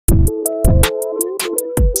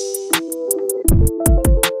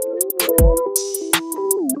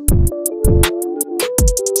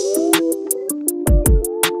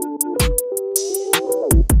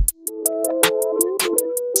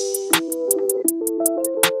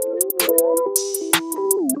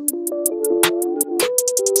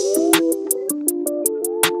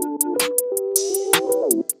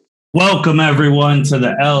Welcome, everyone, to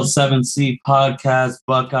the L7C podcast,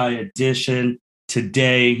 Buckeye edition.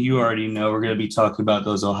 Today, you already know we're going to be talking about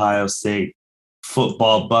those Ohio State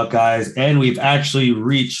football Buckeyes, and we've actually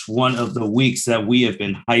reached one of the weeks that we have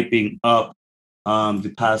been hyping up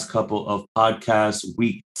the past couple of podcasts,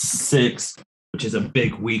 week 6, which is a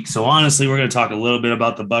big week. So honestly, we're going to talk a little bit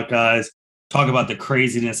about the Buckeyes, talk about the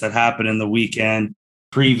craziness that happened in the weekend,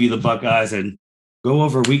 preview the Buckeyes, and go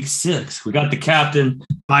over week 6. We got the captain,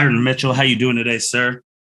 Byron Mitchell. How you doing today, sir?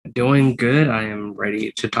 Doing good. I am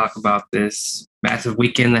ready to talk about this massive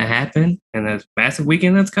weekend that happened and this massive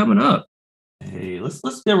weekend that's coming up. Hey, let's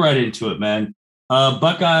get right into it, man.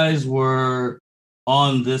 Buckeyes were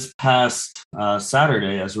on this past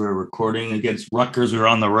Saturday as we were recording against Rutgers. We were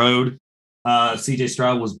on the road. CJ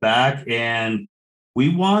Stroud was back, and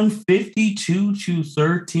we won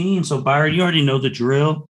 52-13. So, Byron, you already know the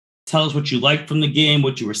drill. Tell us what you liked from the game,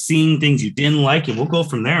 what you were seeing, things you didn't like, and we'll go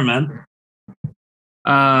from there, man.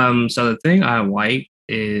 So the thing I like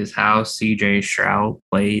is how CJ Stroud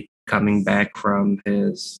played coming back from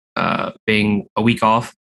his being a week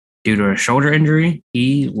off due to a shoulder injury.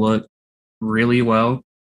 He looked really well.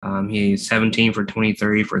 He's 17 for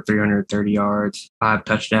 23 for 330 yards, 5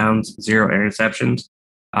 touchdowns, 0 interceptions.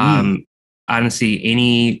 I didn't see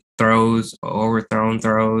any overthrown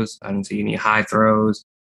throws. I didn't see any high throws.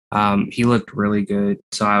 He looked really good.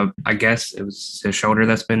 So I guess it was his shoulder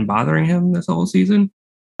that's been bothering him this whole season.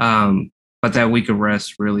 But that week of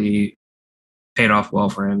rest really paid off well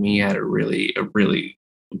for him. He had a really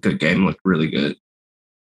good game, looked really good.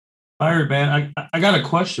 Byron, man, I got a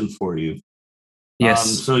question for you.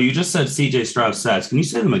 Yes. So you just said CJ Stroud stats. Can you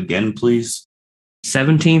say them again, please?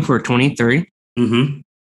 17 for 23,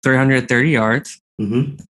 330 yards,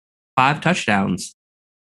 5 touchdowns,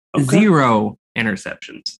 0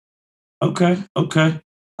 interceptions. Okay.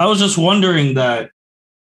 I was just wondering that,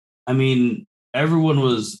 I think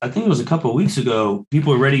it was a couple of weeks ago,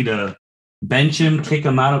 people were ready to bench him, kick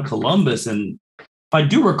him out of Columbus. And if I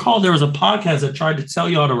do recall, there was a podcast that tried to tell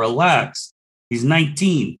y'all to relax. He's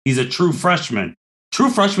 19. He's a true freshman.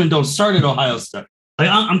 True freshmen don't start at Ohio State.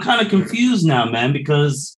 I'm kind of confused now, man,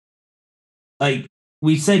 because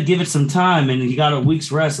we said give it some time and he got a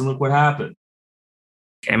week's rest and look what happened.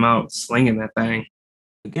 Came out slinging that thing.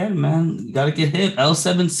 Again, man, you got to get hit.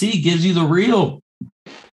 L7C gives you the real.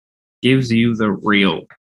 Gives you the real.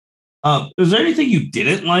 Is there anything you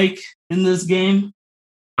didn't like in this game?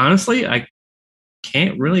 Honestly, I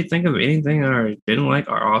can't really think of anything that I didn't like.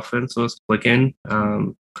 Our offense was clicking.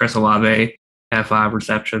 Chris Olave had 5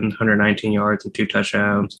 receptions, 119 yards, and 2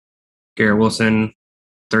 touchdowns. Garrett Wilson,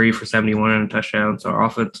 3 for 71 and a touchdown. So our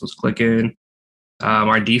offense was clicking.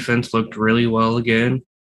 Our defense looked really well again.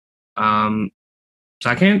 So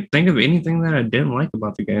I can't think of anything that I didn't like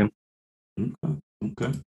about the game.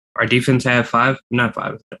 Okay. Our defense had 3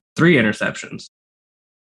 interceptions.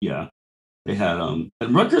 Yeah, they had and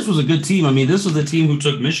Rutgers was a good team. I mean, this was the team who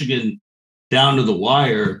took Michigan down to the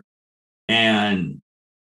wire, and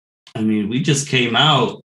I mean, we just came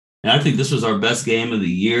out, and I think this was our best game of the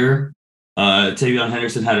year. Tavion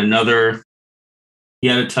Henderson had he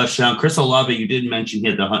had a touchdown. Chris Olave, you did mention, he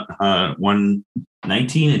had the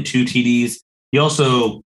 119 and 2 TDs. He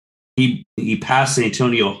also he passed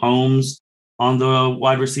Antonio Holmes on the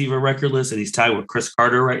wide receiver record list, and he's tied with Chris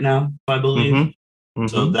Carter right now, I believe.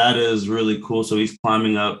 So that is really cool. So he's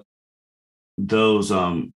climbing up those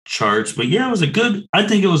charts. But yeah, I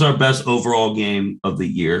think it was our best overall game of the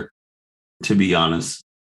year, to be honest.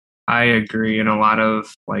 I agree. And a lot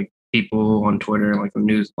of people on Twitter, the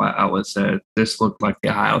news outlets, said this looked like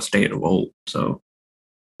the Ohio State of old. So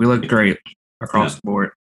we looked great across the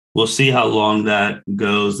board. We'll see how long that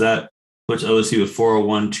goes. That puts OSU at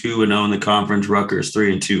 4-1, 2-0 in the conference. Rutgers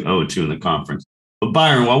 3-2, 0-2 in the conference. But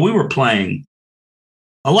Byron, while we were playing,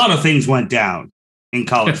 a lot of things went down in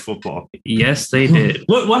college football. Yes, they did.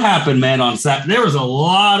 What happened, man, on Saturday? There was a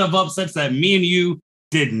lot of upsets that me and you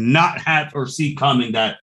did not have or see coming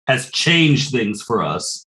that has changed things for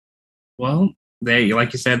us. Well,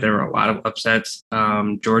 like you said, there were a lot of upsets.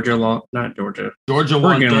 Georgia won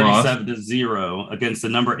 37-0 against the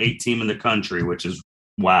number 8 team in the country, which is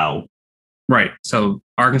wow. Right. So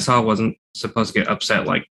Arkansas wasn't supposed to get upset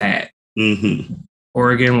like that.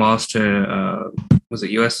 Oregon lost to was it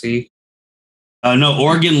USC? No,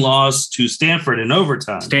 Oregon lost to Stanford in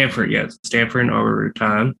overtime. Stanford in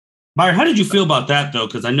overtime. Byron, how did you feel about that, though?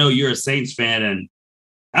 Because I know you're a Saints fan, and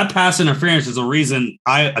that pass interference is a reason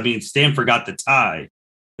Stanford got the tie.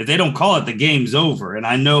 If they don't call it, the game's over. And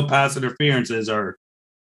I know pass interferences are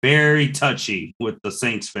very touchy with the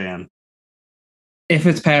Saints fan. If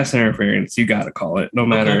it's pass interference, you got to call it, no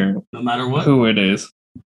matter what, who it is.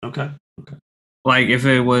 Okay. Like if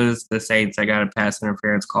it was the Saints that got a pass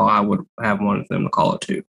interference call, I would have wanted them to call it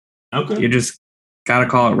too. Okay. You just got to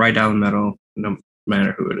call it right down the middle, no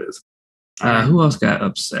matter who it is. Right. Who else got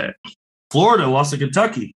upset? Florida lost to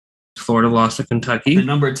Kentucky. Florida lost to Kentucky. The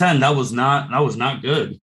number 10. That was not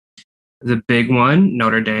good. The big one,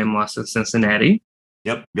 Notre Dame lost to Cincinnati.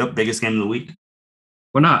 Yep. Biggest game of the week.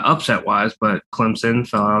 Well, not upset wise, but Clemson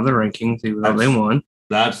fell out of the rankings even though they won.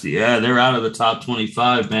 They're out of the top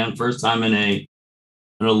 25, man. First time in a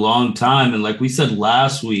long time. And like we said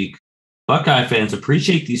last week, Buckeye fans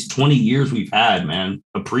appreciate these 20 years we've had, man.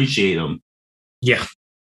 Appreciate them. Yeah.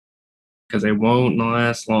 Because they won't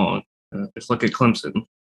last long. Just look at Clemson.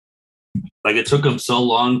 Like it took them so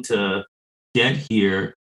long to get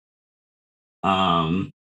here.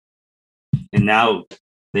 And now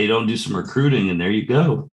they don't do some recruiting, and there you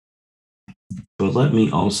go. But let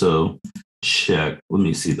me also check. Let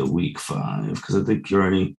me see the week 5, because I think you're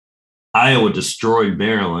already. Iowa destroyed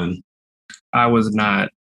Maryland. I did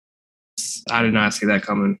not see that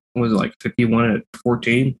coming. Was it like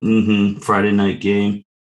 51-14? Friday night game.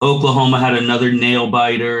 Oklahoma had another nail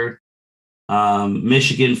biter.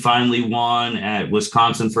 Michigan finally won at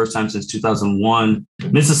Wisconsin, first time since 2001.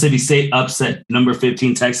 Mississippi State upset number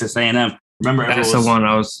 15 Texas A&M. Remember, that's the other one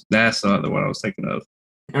I was thinking of.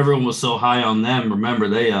 Everyone was so high on them. Remember,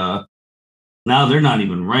 they now they're not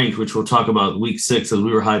even ranked, which we'll talk about week 6 as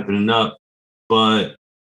we were hyping it up. But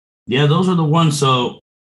yeah, those are the ones. So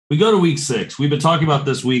we go to week 6. We've been talking about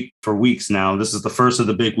this week for weeks now. This is the first of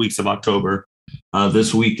the big weeks of October,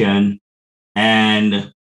 this weekend.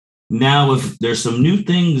 And now if there's some new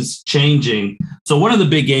things changing. So one of the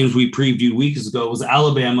big games we previewed weeks ago was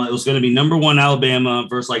Alabama. It was going to be number 1 Alabama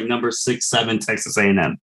versus like number 6, 7 Texas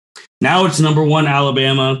A&M. Now it's number 1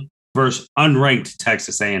 Alabama versus unranked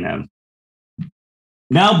Texas A&M.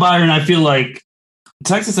 Now, Byron, I feel like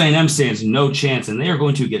Texas A&M stands no chance, and they are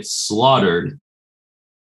going to get slaughtered.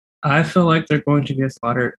 I feel like they're going to get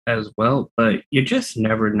slaughtered as well, but you just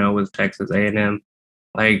never know with Texas A&M.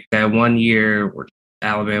 Like that one year where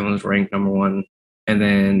Alabama was ranked number 1, and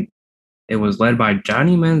then it was led by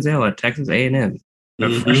Johnny Manziel at Texas A&M,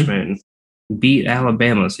 a freshman, beat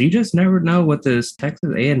Alabama. So you just never know with this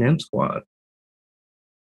Texas A&M squad.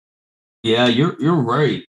 Yeah, you're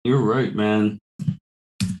right. You're right, man.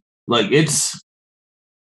 Like it's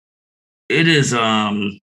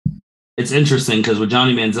interesting because with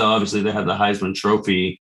Johnny Manziel, obviously they had the Heisman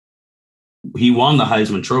Trophy. He won the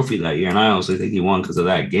Heisman Trophy that year, and I honestly think he won because of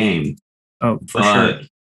that game. Oh, for sure.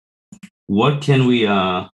 What can we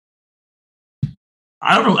I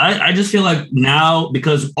don't know. I just feel like now,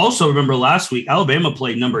 because also remember last week, Alabama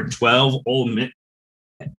played number 12, Ole Miss,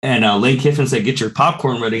 and Lane Kiffin said, "Get your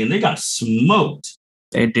popcorn ready," and they got smoked.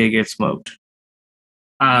 They did get smoked.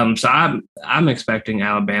 So I'm expecting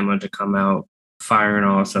Alabama to come out firing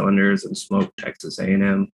all cylinders and smoke Texas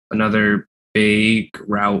A&M. Another big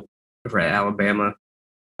rout for Alabama.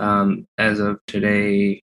 As of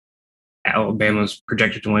today, Alabama's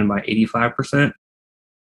projected to win by 85%.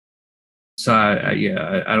 So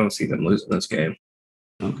I don't see them losing this game.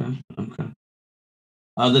 Okay.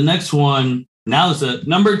 The next one now is a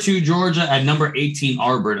number 2 Georgia at number 18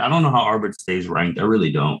 Auburn. I don't know how Auburn stays ranked. I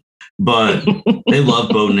really don't. But they love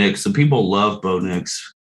Bo Nix. The people love Bo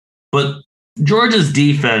Nix. But Georgia's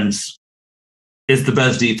defense is the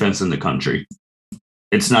best defense in the country.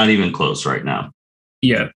 It's not even close right now.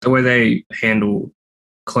 Yeah, the way they handled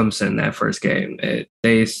Clemson that first game,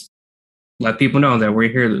 they let people know that we're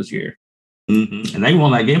here this year. And they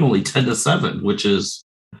won that game only 10-7, which is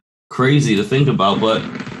crazy to think about. But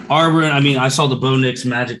Auburn, I mean, I saw the Bo Nix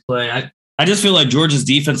magic play. I just feel like Georgia's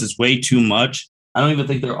defense is way too much. I don't even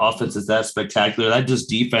think their offense is that spectacular. That just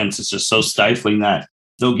defense is just so stifling that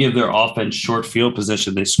they'll give their offense short field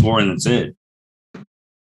position. They score and that's it.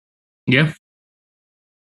 Yeah.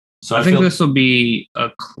 So I think this will be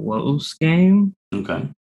a close game. Okay.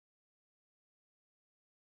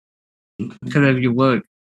 Because if you look,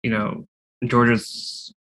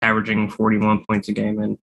 Georgia's averaging 41 points a game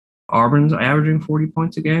and Auburn's averaging 40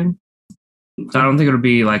 points a game. So I don't think it'll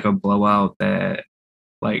be like a blowout that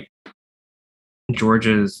like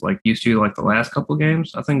Georgia's like used to like the last couple of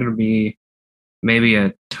games. I think it'll be maybe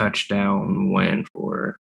a touchdown win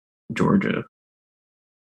for Georgia.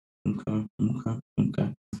 Okay.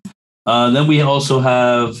 Then we also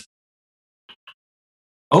have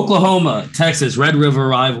Oklahoma, Texas, Red River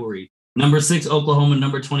rivalry. Number 6, Oklahoma,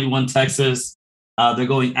 number 21, Texas. They're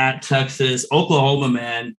going at Texas. Oklahoma,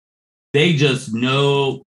 man, they just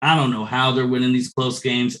know, I don't know how they're winning these close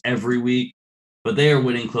games every week, but they are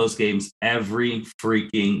winning close games every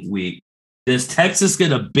freaking week. Does Texas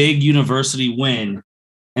get a big university win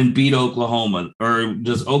and beat Oklahoma? Or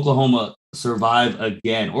does Oklahoma survive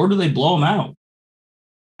again? Or do they blow them out?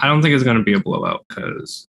 I don't think it's going to be a blowout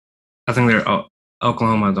because I think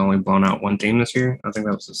Oklahoma has only blown out one team this year. I think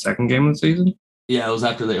that was the second game of the season. Yeah, it was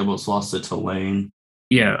after they almost lost it to Tulane.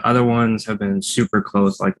 Yeah, other ones have been super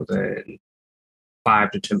close, like within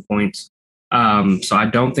 5 to 10 points. So I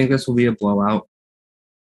don't think this will be a blowout.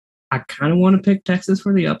 I kind of want to pick Texas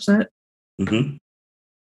for the upset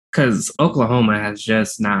because Oklahoma has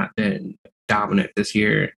just not been dominant this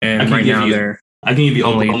year, and right now I can give you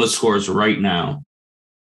Oklahoma scores right now.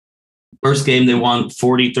 First game they won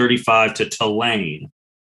 40-35 to Tulane.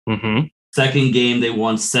 Second game they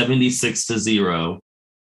won 76-0.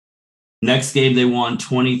 Next game they won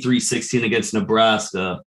 23-16 against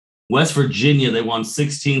Nebraska. West Virginia, they won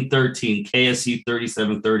 16-13, KSU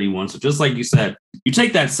 37-31. So just like you said, you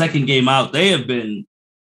take that second game out, they have been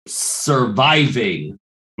surviving.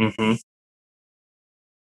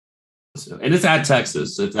 So, and it's at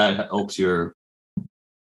Texas, if that helps your...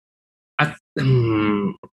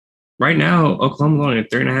 Right now, Oklahoma's only a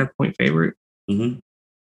 3.5-point favorite.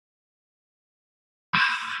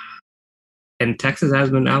 And Texas has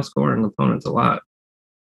been outscoring opponents a lot.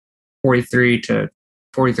 43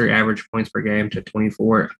 average points per game to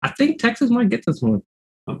 24. I think Texas might get this one.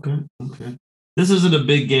 Okay. This isn't a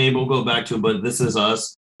big game. We'll go back to it, but this is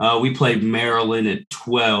us. We played Maryland at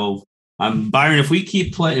 12. Byron, if we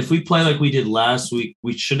play like we did last week,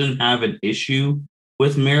 we shouldn't have an issue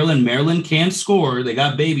with Maryland. Maryland can score. They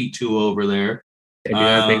got Baby Tua over there. They do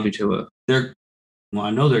have Baby Tua. I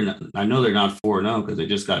know they're not 4-0 because they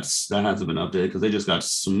just got, that hasn't been updated because they just got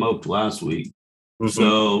smoked last week.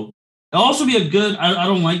 So it'll also be a good, I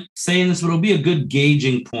don't like saying this, but it'll be a good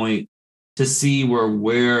gauging point to see where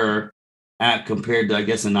we're at compared to, I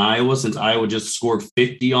guess, in Iowa, since Iowa just scored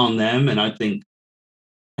 50 on them. And I think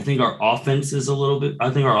our offense is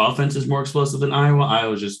our offense is more explosive than Iowa.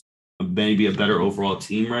 Iowa's just maybe a better overall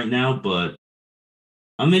team right now, but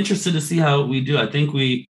I'm interested to see how we do. I think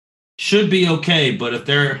we should be okay, but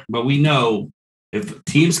we know if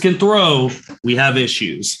teams can throw, we have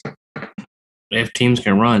issues. If teams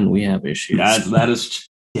can run, we have issues. That is,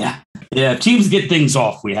 yeah. If teams get things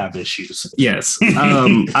off, we have issues. Yes.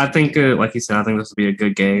 I think, like you said, I think this will be a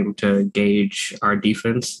good game to gauge our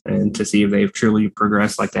defense and to see if they've truly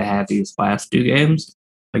progressed like they have these last 2 games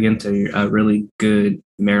against a really good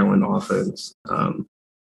Maryland offense.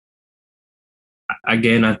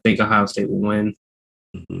 Again, I think Ohio State will win.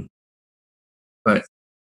 But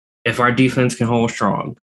if our defense can hold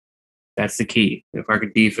strong, that's the key. If our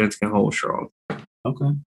defense can hold strong.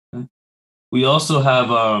 Okay. We also have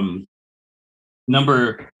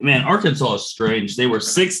Arkansas is strange. They were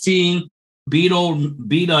 16, beat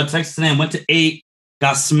Texas A&M, went to 8,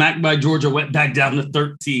 got smacked by Georgia, went back down to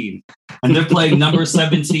 13. And they're playing number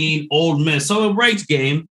 17, Ole Miss. So a ranked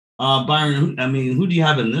game. Byron, who do you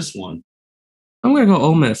have in this one? I'm going to go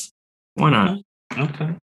Ole Miss. Why not?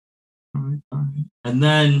 Okay. All right. And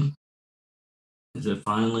then, is it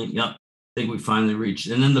finally? Yep. I think we finally reached.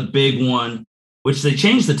 And then the big one, which they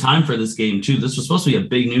changed the time for this game too. This was supposed to be a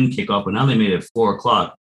big noon kickoff, but now they made it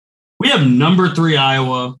 4:00. We have number 3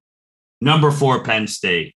 Iowa, number 4 Penn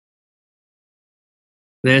State.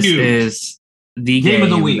 This is the game of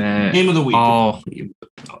the week. Game of the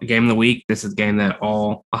week. This is a game that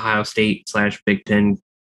all Ohio State / Big Ten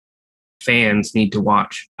fans need to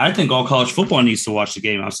watch. I think all college football needs to watch the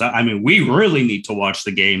game outside. We really need to watch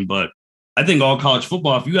the game, but I think all college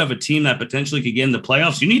football, if you have a team that potentially could get in the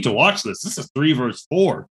playoffs, you need to watch this. This is 3 versus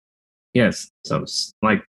 4. Yes. So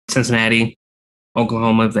like Cincinnati,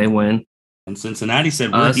 Oklahoma, if they win. And Cincinnati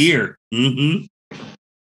said, we're here.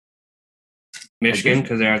 Michigan,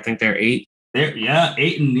 because I think they're 8.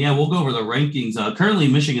 8, and we'll go over the rankings. Currently,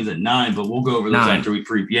 Michigan's at 9, but we'll go over those after we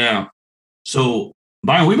creep. Yeah. So,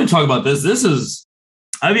 Byron, we've been talking about this.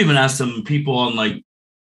 I've even asked some people on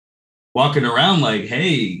walking around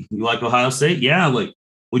hey, you like Ohio State? Yeah.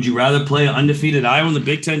 Would you rather play an undefeated Iowa in the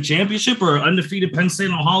Big Ten championship or an undefeated Penn State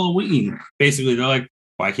on Halloween? Basically, they're like,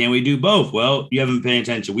 why can't we do both? Well, you haven't been paying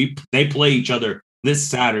attention. They play each other this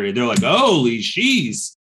Saturday. They're like, holy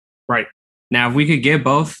sheesh. Right. Now, if we could get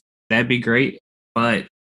both, that'd be great. But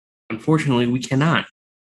unfortunately, we cannot.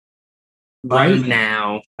 Right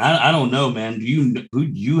now. I don't know, man. Do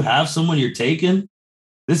you have someone you're taking?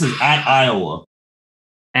 This is at Iowa.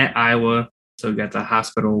 At Iowa. So we got the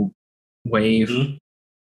hospital wave.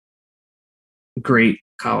 Great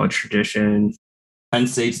college tradition. Penn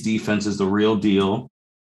State's defense is the real deal.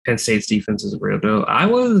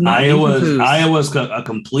 Iowa's a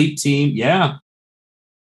complete team. Yeah.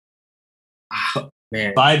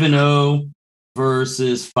 Man. 5-0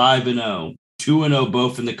 versus 5-0. 2-0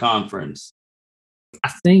 both in the conference. I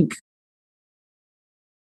think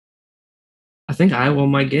Iowa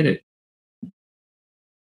might get it.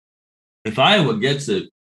 If Iowa gets it,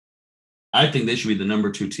 I think they should be the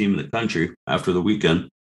number 2 team in the country after the weekend.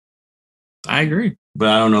 I agree. But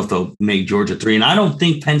I don't know if they'll make Georgia 3. And I don't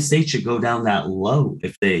think Penn State should go down that low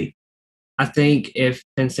if they. I think if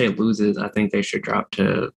Penn State loses, I think they should drop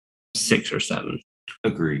to 6 or 7.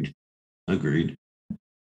 Agreed. I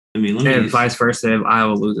mean, and vice versa, if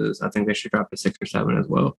Iowa loses, I think they should drop to 6 or 7 as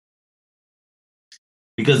well.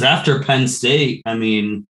 Because after Penn State, I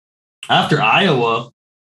mean, after Iowa,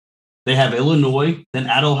 they have Illinois, then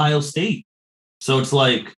at Ohio State. So it's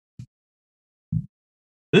like,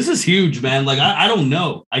 this is huge, man. Like, I don't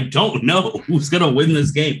know. I don't know who's going to win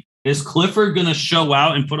this game. Is Clifford going to show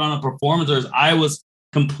out and put on a performance, or is Iowa's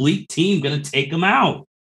complete team going to take them out?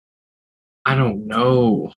 I don't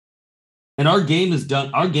know. And our game is done.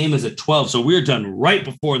 Our game is at 12, so we're done right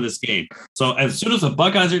before this game. So as soon as the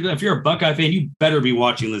Buckeyes are done, if you're a Buckeye fan, you better be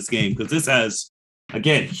watching this game because this has,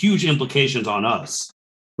 again, huge implications on us.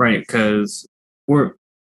 Right, because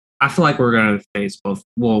I feel like we're going to face both.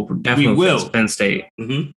 Well, definitely face Penn State.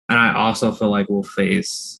 Mm-hmm. And I also feel like we'll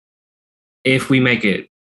face, if we make it,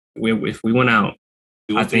 if we win out,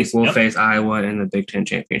 I think we'll face Iowa in the Big Ten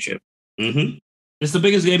championship. Mm-hmm. It's the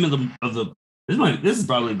biggest game of the. This is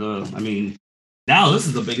probably the. I mean, now this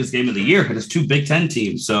is the biggest game of the year because it's 2 Big Ten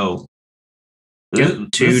teams. So, yep,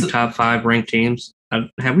 2 top 5 ranked teams.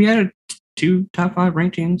 Have we had 2 top 5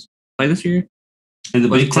 ranked teams play this year? In the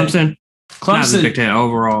Big Ten? Not the Big Ten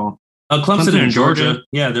overall. Clemson and Georgia.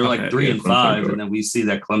 Yeah, they're like 3 and 5, and then we see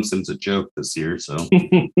that Clemson's a joke this year. So.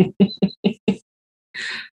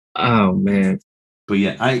 Oh man. But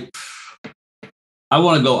yeah, I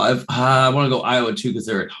want to go. I want to go Iowa too because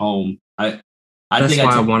they're at home. I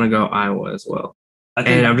want to go Iowa as well.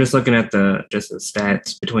 And I'm just looking at the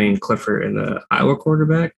stats between Clifford and the Iowa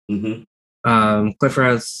quarterback. Mm-hmm. Clifford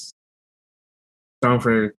has thrown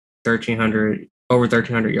for over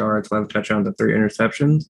 1,300 yards, 11 touchdowns, and 3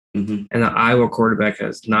 interceptions. Mm-hmm. And the Iowa quarterback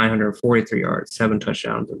has 943 yards, 7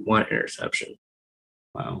 touchdowns, and 1 interception.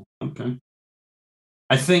 Wow. Okay.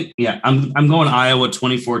 I think, yeah, I'm going Iowa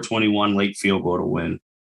 24-21 late field goal to win.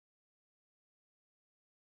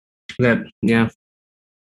 Yeah.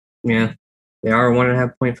 They are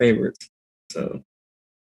 1.5 point favorites. So,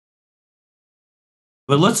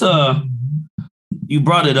 but let's you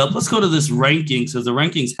brought it up. Let's go to this ranking because the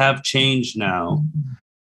rankings have changed now.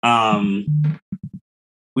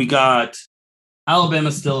 We got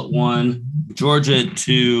Alabama still at 1, Georgia at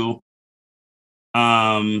 2,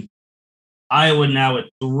 Iowa now at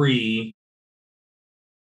 3.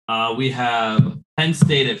 We have Penn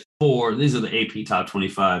State at 4. These are the AP top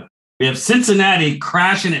 25. We have Cincinnati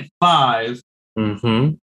crashing at 5.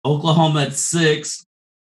 Mm-hmm. Oklahoma at 6.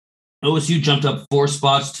 OSU jumped up 4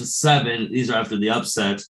 spots to 7. These are after the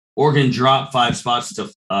upsets. Oregon dropped 5 spots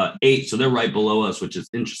to 8, so they're right below us, which is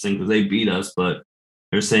interesting because they beat us. But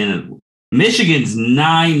they're saying that Michigan's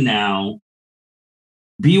 9 now.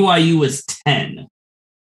 BYU is 10.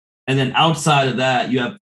 And then outside of that, you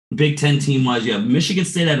have Big Ten team-wise, you have Michigan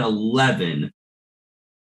State at 11.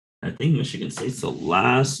 I think Michigan State's the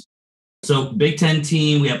last. So Big Ten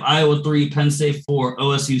team, we have Iowa 3, Penn State 4,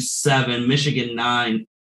 OSU 7, Michigan 9,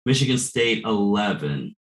 Michigan State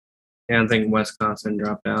 11. Yeah, I think Wisconsin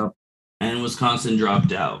dropped out. And Wisconsin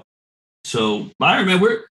dropped out. So, Byron, man,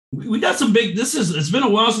 we got some big. It's been a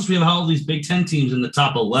while since we have all these Big Ten teams in the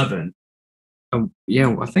top 11.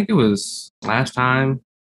 Yeah, I think it was last time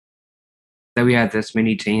that we had this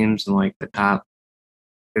many teams in like the top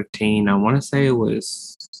 15. I want to say it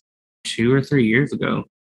was 2 or 3 years ago.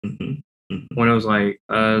 Mm-hmm. Mm-hmm. When it was like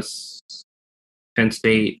us, Penn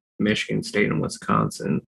State, Michigan State, and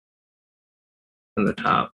Wisconsin in the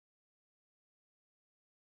top.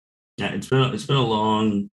 Yeah, it's been a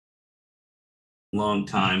long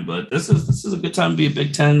time, but this is a good time to be a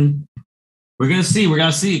Big Ten. We're gonna see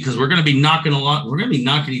because we're gonna be knocking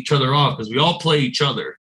each other off because we all play each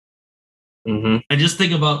other. Mm-hmm. And just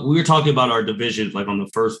think about, we were talking about our divisions like on the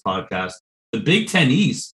first podcast. The Big Ten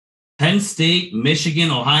East, Penn State, Michigan,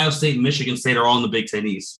 Ohio State, and Michigan State are all in the Big Ten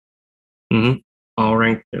East. Mm-hmm. All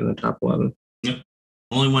ranked in the top 11. Yep.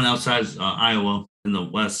 Only one outside Iowa in the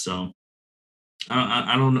West. So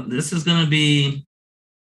I don't know. This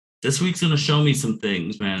week's gonna show me some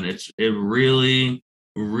things, man. It really,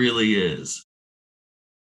 really is.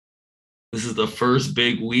 This is the first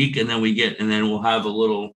big week, and then we'll have a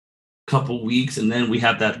little couple weeks, and then we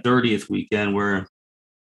have that 30th weekend where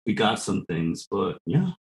we got some things. But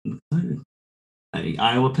yeah, I'm excited. I mean,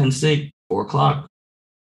 Iowa, Penn State, 4:00.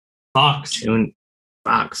 Fox.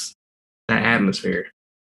 Fox. that atmosphere.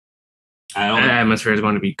 That atmosphere is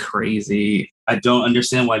going to be crazy. I don't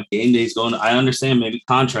understand why game day is going. I understand maybe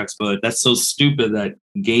contracts, but that's so stupid that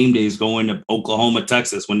game day is going to Oklahoma,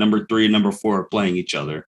 Texas when number 3 and number 4 are playing each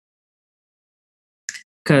other.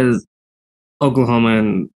 Because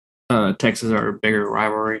Oklahoma and Texas are a bigger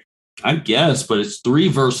rivalry. I guess, but it's 3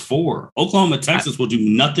 versus 4. Oklahoma, Texas will do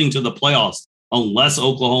nothing to the playoffs unless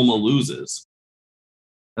Oklahoma loses.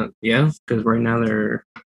 Yeah, because right now they're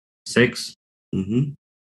 6. Mm-hmm.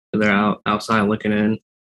 So they're outside looking in.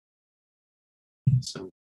 So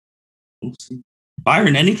we'll see.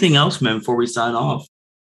 Byron, anything else, man, before we sign off?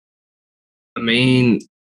 I mean,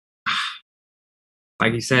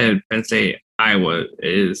 like you said, Penn State, Iowa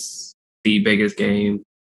is the biggest game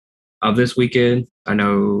of this weekend. I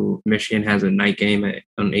know Michigan has a night game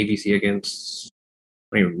on ABC against,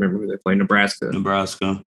 I don't even remember who they play, Nebraska.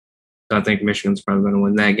 Nebraska. So I think Michigan's probably going to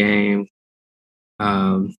win that game.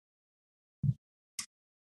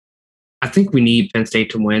 I think we need Penn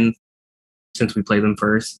State to win since we play them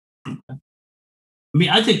first. I mean,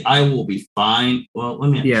 I think Iowa will be fine. Well,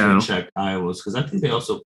 let me actually check Iowa's because I think they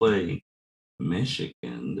also play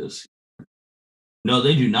Michigan this year. No,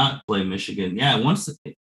 they do not play Michigan. Yeah,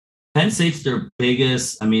 Penn State's their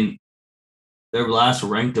biggest, I mean, their last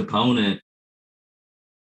ranked opponent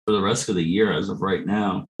for the rest of the year as of right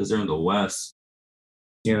now because they're in the West.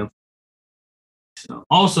 Yeah. So,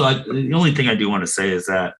 also, the only thing I do want to say is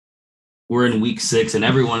that we're in week 6 and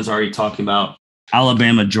everyone's already talking about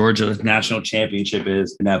Alabama, Georgia national championship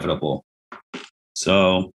is inevitable.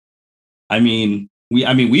 So,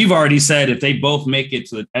 we've already said if they both make it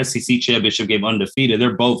to the SEC championship game undefeated,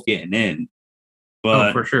 they're both getting in.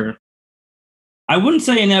 But for sure. I wouldn't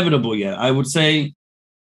say inevitable yet. I would say,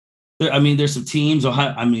 there's some teams.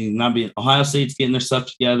 Ohio State's getting their stuff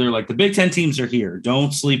together. Like the Big Ten teams are here.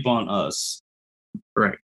 Don't sleep on us.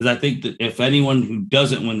 Right. Because I think that if anyone who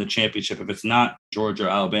doesn't win the championship, if it's not Georgia or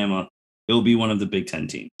Alabama, it will be one of the Big Ten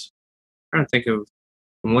teams. I'm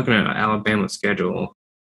looking at Alabama's schedule.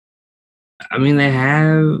 I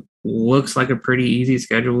mean, looks like a pretty easy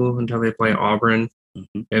schedule until they play Auburn.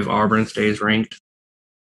 Mm-hmm. If Auburn stays ranked.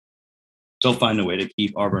 They'll find a way to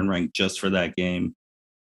keep Auburn ranked just for that game.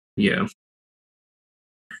 Yeah.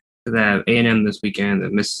 They have A&M this weekend,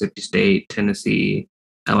 at Mississippi State, Tennessee,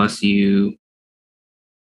 LSU,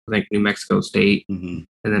 I think New Mexico State, and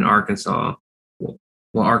then Arkansas. Well,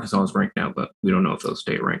 Arkansas is ranked now, but we don't know if they'll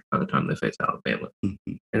stay ranked by the time they face Alabama.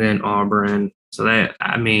 Mm-hmm. And then Auburn. So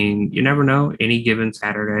you never know. Any given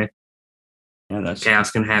Saturday, chaos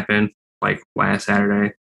can happen. Like last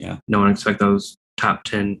Saturday, no one expect those top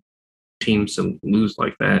 10 teams to lose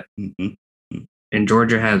like that. Mm-hmm. And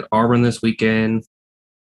Georgia has Auburn this weekend.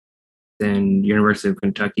 Then University of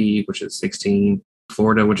Kentucky, which is 16.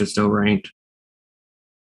 Florida, which is still ranked.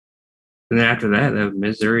 And then after that, they have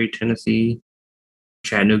Missouri, Tennessee,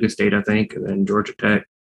 Chattanooga State, I think, and then Georgia Tech.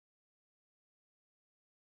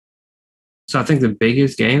 So I think the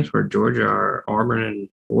biggest games for Georgia are Auburn and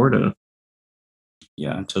Florida.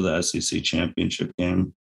 Yeah, until the SEC championship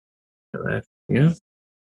game. Yeah.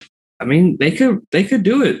 I mean, they could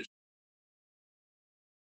do it.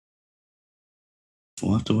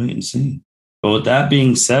 We'll have to wait and see. But with that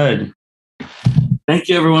being said, thank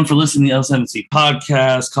you everyone for listening to the L7C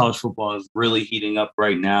podcast. College football is really heating up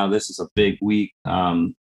right now. This is a big week.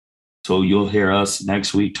 So you'll hear us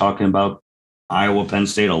next week talking about Iowa, Penn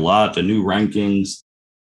State a lot, the new rankings.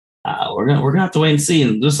 We're gonna have to wait and see.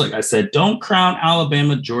 And just like I said, don't crown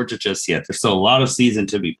Alabama, Georgia just yet. There's still a lot of season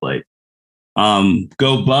to be played.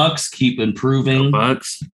 Go Bucks, keep improving. Go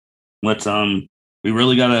Bucks. Let's we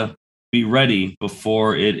really gotta be ready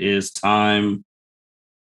before it is time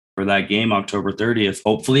for that game October 30th.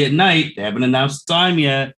 Hopefully at night. They haven't announced the time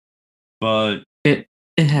yet, but it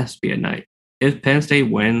has to be at night. If Penn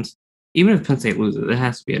State wins, even if Penn State loses, it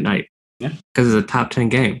has to be at night. Yeah, because it's a top 10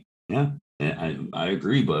 game. Yeah, I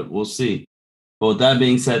agree, but we'll see. But with that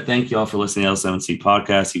being said, thank you all for listening to L7C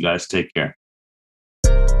podcast. You guys take care.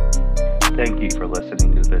 Thank you for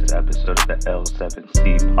listening to this episode of the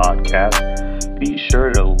L7C podcast. Be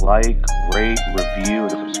sure to like, rate, review,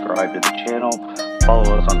 and subscribe to the channel.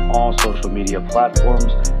 Follow us on all social media platforms,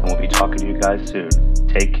 and we'll be talking to you guys soon.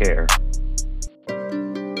 Take care.